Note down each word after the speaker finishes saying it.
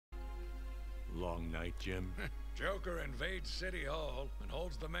Long night, Jim. Joker invades City Hall and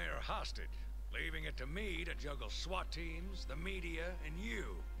holds the mayor hostage, leaving it to me to juggle SWAT teams, the media, and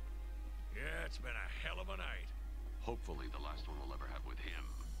you. Yeah, it's been a hell of a night. Hopefully the last one we'll ever have with him.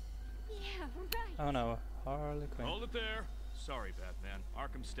 Yeah, right. Oh no, Harley Quinn. Hold it there. Sorry, Batman.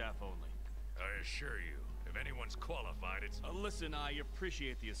 Arkham staff only. I assure you, if anyone's qualified, it's... Listen, I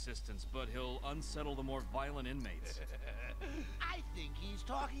appreciate the assistance, but he'll unsettle the more violent inmates. I think he's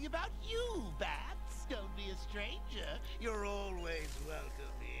talking about you, Bats. Don't be a stranger. You're always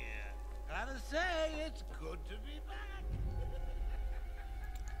welcome here. Gotta say, it's good to be back.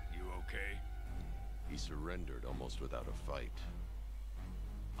 You okay? He surrendered almost without a fight.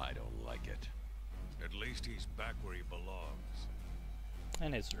 I don't like it. At least he's back where he belongs.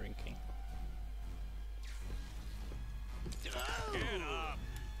 And he's drinking. Get up!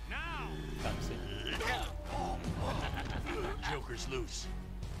 Now! Fancy. Joker's loose.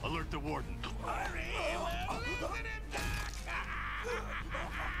 Alert the warden. The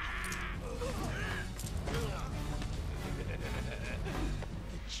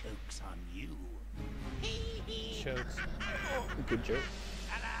joke's on you. Jokes. Good joke.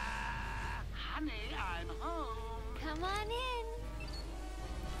 Ta-da! Honey, I'm home. Come on in.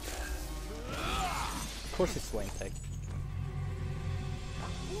 Of course it's Wayne Tech.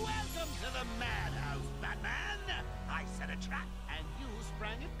 Welcome to the madhouse, Batman. I set a trap, and you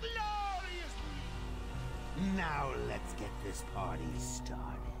sprang it gloriously. Now let's get this party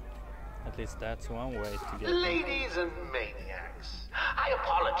started. At least that's one way to get. Ladies and maniacs, I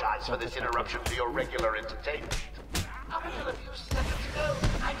apologize for this interruption to your regular entertainment. Up until a few seconds ago,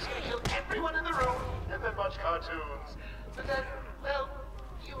 I was going to kill everyone in the room and then watch cartoons. But then, well,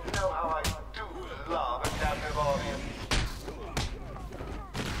 you know how I do love a captive audience.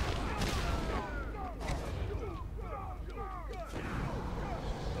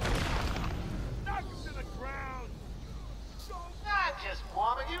 Knock him to the ground. I'm just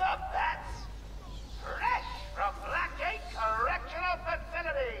warming you up, Bats. Fresh from Blackgate Correctional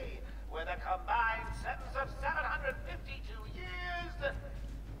Facility, with a combined sentence of 752 years.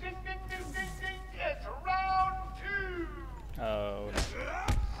 Ding, ding, ding, ding, ding. It's round 2. Oh.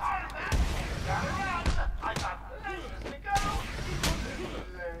 Sorry, Bats. Gotta run. I got places to go.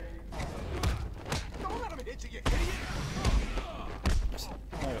 Don't let him hit you, you idiot.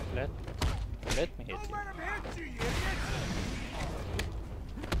 No, let me hit you. Let him hit you, you idiot.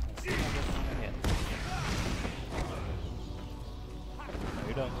 No,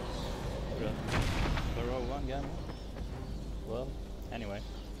 you don't. You don't. Throw one gun. Well, anyway.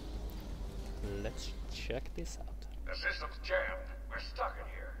 Let's check this out. The system's jammed. We're stuck in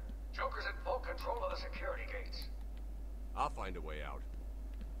here. Joker's in full control of the security gates. I'll find a way out.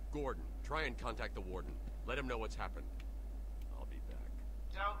 Gordon, try and contact the warden. Let him know what's happened. I'll be back.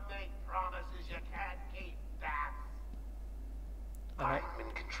 Don't make promises you can't keep, Bats. I'm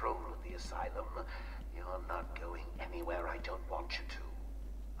in control of the asylum. You're not going anywhere I don't want you to.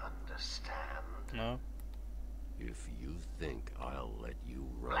 Understand? No. If you think I'll let you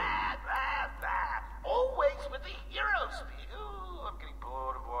run... Blah, blah, blah. Always with the hero speed. Ooh, I'm getting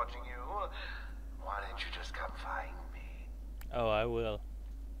bored of watching you. Why don't you just come find me? Oh, I will.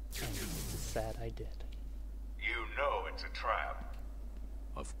 I'm sad I did. You know it's a trap.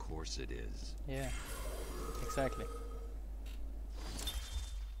 Of course it is. Yeah. Exactly.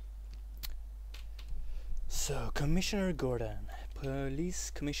 So, Commissioner Gordon.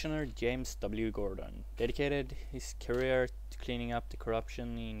 Police Commissioner James W. Gordon dedicated his career to cleaning up the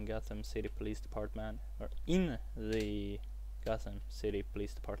corruption in Gotham City Police Department, or in the Gotham City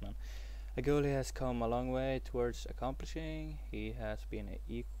Police Department. A goal he has come a long way towards accomplishing. He has been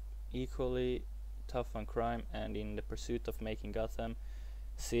equally tough on crime and in the pursuit of making Gotham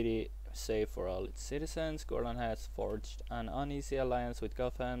City safe for all its citizens. Gordon has forged an uneasy alliance with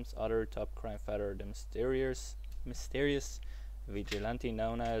Gotham's other top crime fighter, the mysterious vigilante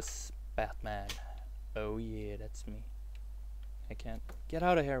known as Batman. Oh yeah, that's me. I can't get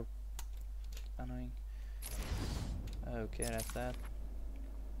out of here. Annoying. Okay, that's that.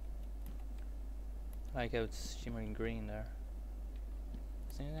 I like how it's shimmering green there.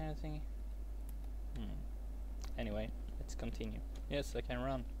 Isn't there anything? Anyway, let's continue. Yes, I can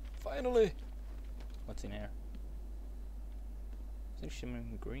run. Finally! What's in here? Is it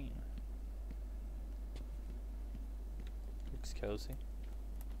shimmering green? Looks cozy.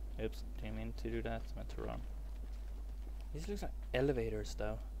 Oops, didn't mean to do that. Meant to run. These looks like elevators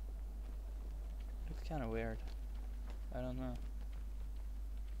though. Looks kinda weird. I don't know.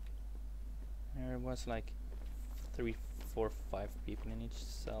 There was like 3, 4, 5 people in each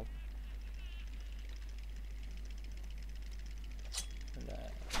cell. And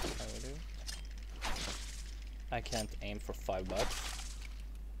I will do. I can't aim for $5.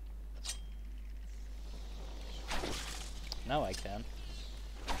 Now I can.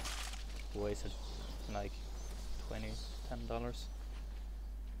 Wasted like $10.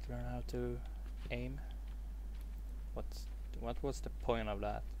 Learn how to aim. What was the point of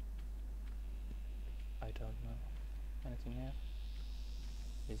that? I don't know. Anything here?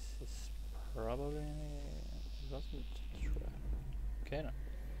 This is probably wasn't true. Okay then.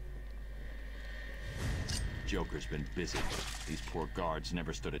 Joker's been busy. These poor guards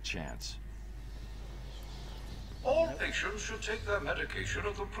never stood a chance. All patients should take their medication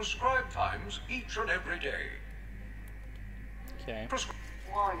at the prescribed times each and every day. Okay.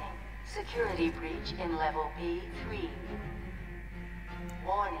 Warning. Security breach in level B3.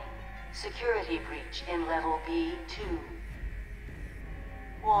 Warning. Security breach in level B2.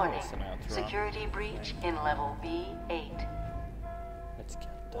 Warning. Security breach in level B8. Let's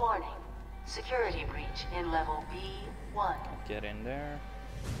get that. Warning. Security breach in level B1. Get in there.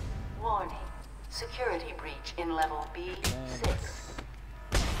 Warning. Security breach in level B6.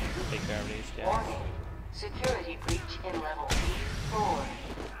 Take care of these guys. Warning. Security breach in level B4.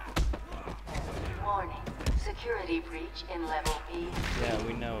 Warning. Security breach in level B3. Yeah,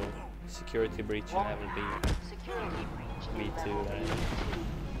 we know. Security breach in level B. Security breach in B2, level right? B2.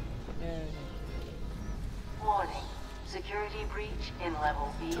 Yay. Warning. Security breach in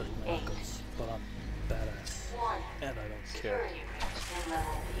level B8. But I'm badass. Warning. And I don't care. Security breach in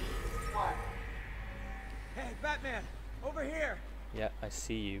level B1. Hey, Batman! Over here! Yeah, I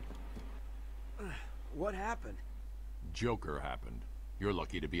see you. What happened? Joker happened. You're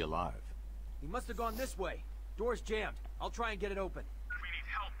lucky to be alive. He must have gone this way. Door's jammed. I'll try and get it open. We need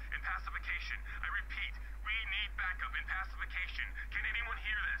help in pacification. I repeat, we need backup in pacification. Can anyone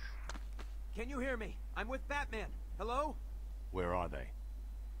hear this? Can you hear me? I'm with Batman. Hello? Where are they?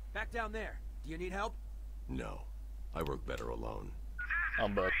 Back down there. Do you need help? No. I work better alone.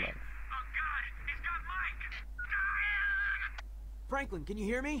 I'm Batman. Franklin, can you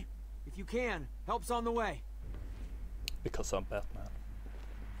hear me? If you can, help's on the way. Because I'm Batman.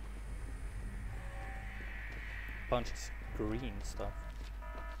 Bunch of green stuff.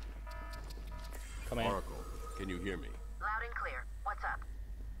 Come in. Oracle, can you hear me? Loud and clear. What's up?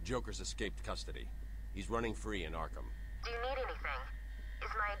 Joker's escaped custody. He's running free in Arkham. Do you need anything? Is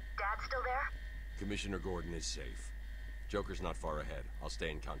my dad still there? Commissioner Gordon is safe. Joker's not far ahead. I'll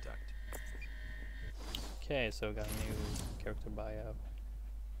stay in contact. Okay, so got a new character bio.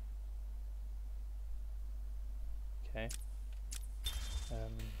 Okay.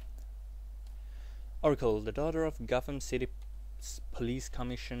 Oracle, the daughter of Gotham City Police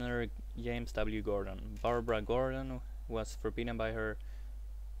Commissioner James W. Gordon. Barbara Gordon was forbidden by her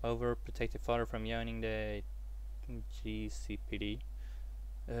overprotective father from joining the GCPD.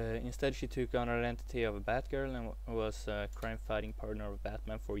 Instead, she took on the identity of a Batgirl and was a crime-fighting partner of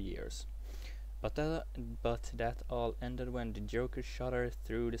Batman for years. But that all ended when the Joker shot her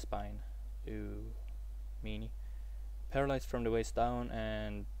through the spine. Ooh, meanie. Paralyzed from the waist down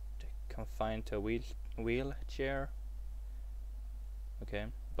and confined to a wheelchair. Okay.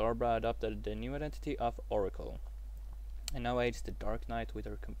 Barbara adopted the new identity of Oracle, and now aids the Dark Knight with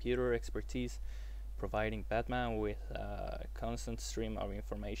her computer expertise, providing Batman with a constant stream of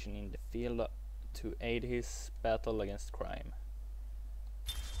information in the field to aid his battle against crime.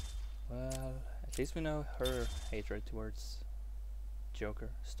 Well, at least we know her hatred towards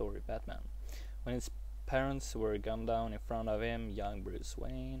Joker, story Batman. When his parents were gunned down in front of him, young Bruce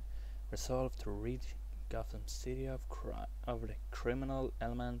Wayne resolved to rid Gotham City of the criminal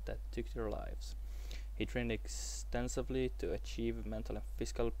element that took their lives. He trained extensively to achieve mental and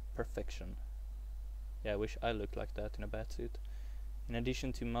physical perfection. Yeah, I wish I looked like that in a batsuit. In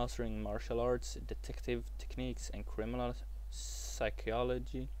addition to mastering martial arts, detective techniques, and criminal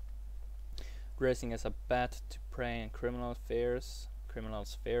psychology, dressing as a bat to prey on criminals'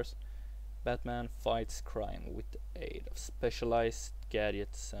 fears, Batman fights crime with the aid of specialized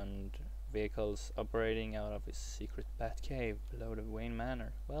gadgets and vehicles operating out of his secret Batcave below the Wayne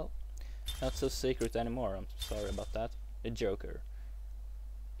Manor. Well, not so secret anymore, I'm sorry about that. The Joker.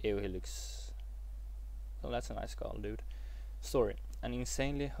 Ew, he looks... Well, that's a nice call, dude. Story. An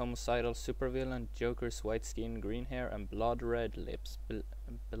insanely homicidal supervillain, Joker's white skin, green hair, and blood-red lips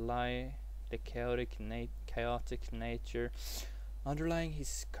belie the chaotic nature underlying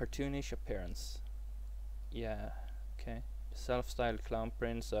his cartoonish appearance. Yeah, okay. The self-styled clown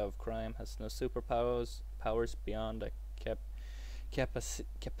prince of crime has no superpowers beyond a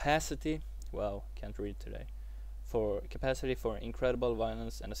capacity. Wow, can't read today. For capacity for incredible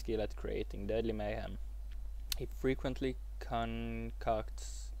violence and a skill at creating deadly mayhem. He frequently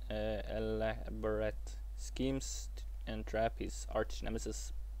concocts elaborate schemes and trap his arch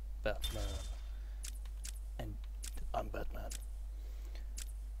nemesis Batman. And I'm Batman.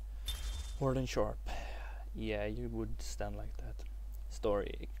 Warden Sharp. Yeah, you would stand like that.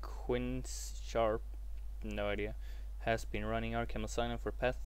 Story. Quinn Sharp, no idea, has been running Arkham Asylum for past